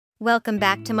Welcome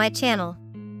back to my channel.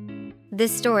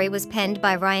 This story was penned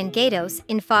by Ryan Gatos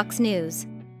in Fox News.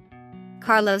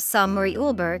 Carlos Sao Murry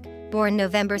Ulberg, born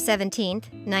November 17,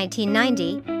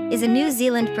 1990, is a New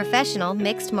Zealand professional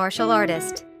mixed martial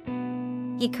artist.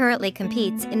 He currently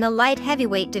competes in the light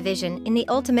heavyweight division in the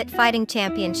Ultimate Fighting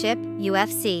Championship,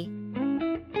 UFC.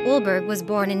 Ulberg was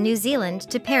born in New Zealand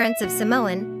to parents of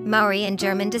Samoan, Māori and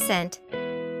German descent.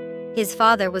 His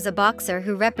father was a boxer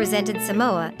who represented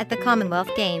Samoa at the Commonwealth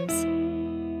Games.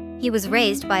 He was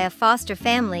raised by a foster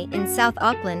family in South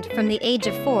Auckland from the age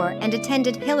of 4 and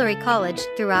attended Hillary College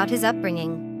throughout his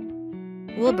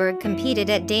upbringing. Ulberg competed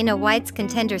at Dana White's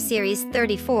Contender Series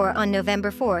 34 on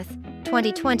November 4,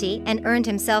 2020 and earned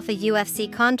himself a UFC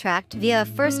contract via a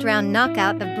first-round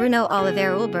knockout of Bruno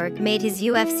OliveiraUlberg. Made his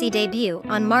UFC debut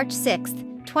on March 6,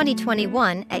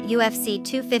 2021 at UFC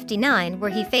 259 where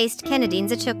he faced Kennedy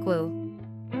Nzechukwu.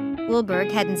 Ulberg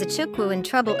had Nzechukwu in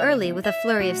trouble early with a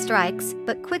flurry of strikes,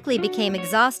 but quickly became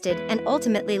exhausted and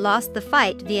ultimately lost the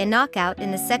fight via knockout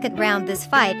in the second round. This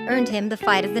fight earned him the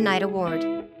Fight of the Night award.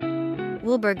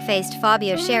 Ulberg faced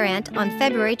Fabio Cherant on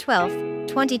February 12,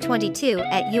 2022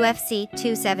 at UFC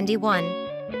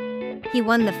 271. He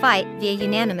won the fight via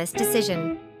unanimous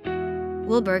decision.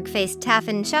 Ulberg faced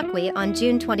Kennedy Nzechukwu on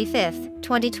June 25,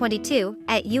 2022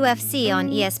 at UFC on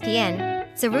ESPN,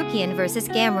 Tsaroukian vs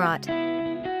Gamrot.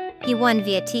 He won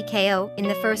via TKO in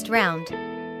the first round.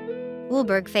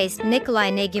 Ulberg faced Nikolai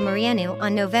Negumereanu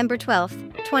on November 12,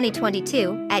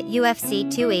 2022 at UFC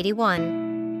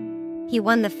 281. He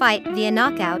won the fight via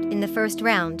knockout in the first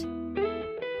round.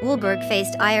 Ulberg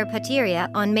faced Iyer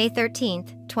Patiria on May 13,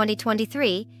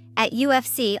 2023 at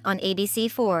UFC on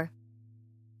ABC 4.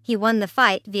 He won the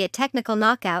fight via technical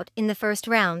knockout in the first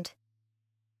round.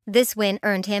 This win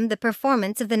earned him the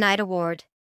Performance of the Night award.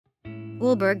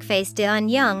 Ulberg faced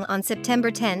Deon Young on September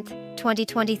 10,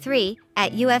 2023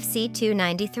 at UFC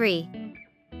 293.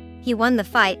 He won the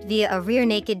fight via a rear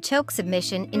naked choke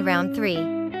submission in round 3.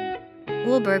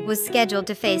 Ulberg was scheduled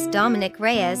to face Dominic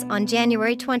Reyes on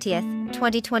January 20,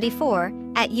 2024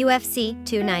 at UFC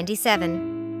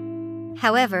 297.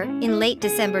 However, in late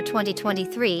December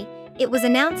 2023, it was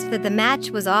announced that the match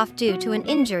was off due to an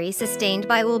injury sustained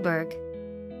by Ulberg.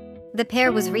 The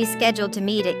pair was rescheduled to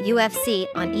meet at UFC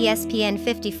on ESPN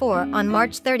 54 on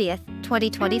March 30,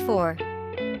 2024.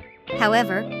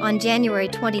 However, on January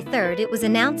 23 it was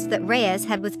announced that Reyes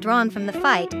had withdrawn from the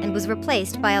fight and was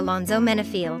replaced by Alonzo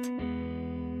Menifield.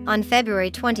 On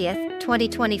February 20,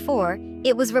 2024,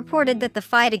 it was reported that the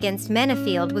fight against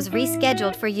Menifield was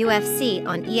rescheduled for UFC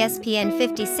on ESPN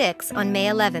 56 on May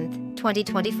 11,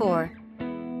 2024.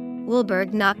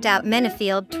 Ulberg knocked out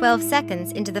Menifield 12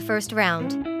 seconds into the first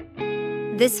round.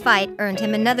 This fight earned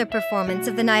him another Performance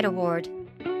of the Night award.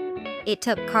 It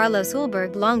took Carlos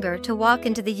Ulberg longer to walk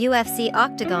into the UFC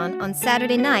octagon on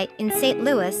Saturday night in St.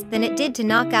 Louis than it did to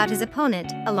knock out his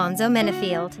opponent, Alonzo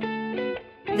Menifield.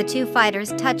 The two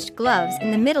fighters touched gloves in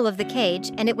the middle of the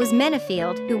cage and it was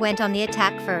Menifield who went on the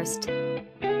attack first.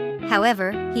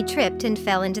 However, he tripped and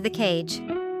fell into the cage.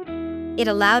 It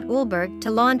allowed Ulberg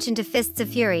to launch into fists of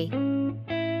fury.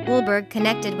 Ulberg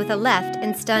connected with a left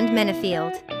and stunned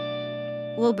Menifield.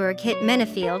 Ulberg hit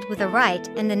Menifield with a right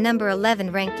and the number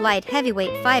 11 ranked light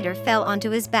heavyweight fighter fell onto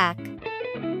his back.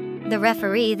 The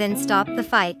referee then stopped the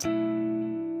fight.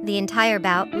 The entire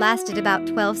bout lasted about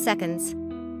 12 seconds.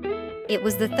 It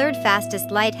was the third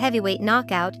fastest light heavyweight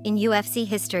knockout in UFC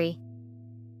history.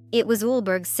 It was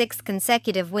Ulberg's 6th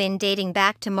consecutive win dating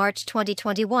back to March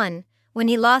 2021, when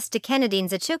he lost to Kennedy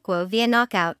Nzechukwu via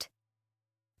knockout.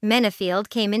 Menifield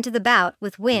came into the bout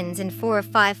with wins in 4 of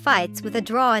 5 fights with a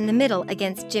draw in the middle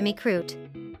against Jimmy Crute.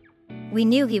 "We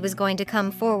knew he was going to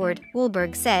come forward,"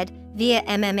 Ulberg said, via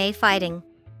MMA Fighting.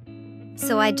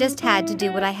 "So I just had to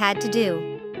do what I had to do.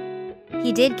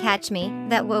 He did catch me,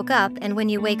 that woke up, and when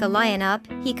you wake a lion up,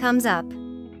 he comes up.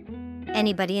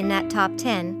 Anybody in that top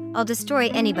 10, I'll destroy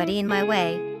anybody in my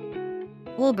way."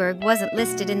 Ulberg wasn't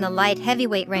listed in the light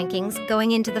heavyweight rankings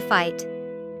going into the fight.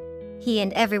 He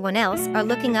and everyone else are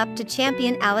looking up to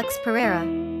champion Alex Pereira.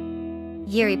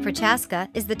 Jiří Procházka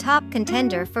is the top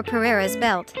contender for Pereira's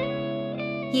belt.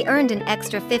 He earned an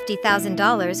extra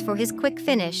 $50,000 for his quick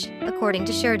finish, according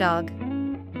to Sherdog.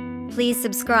 Please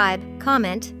subscribe,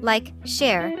 comment, like,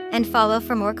 share, and follow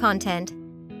for more content.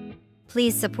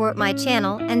 Please support my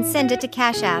channel and send it to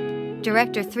Cash App,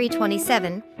 Director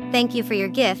 327. Thank you for your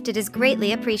gift, it is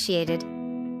greatly appreciated.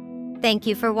 Thank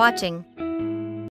you for watching.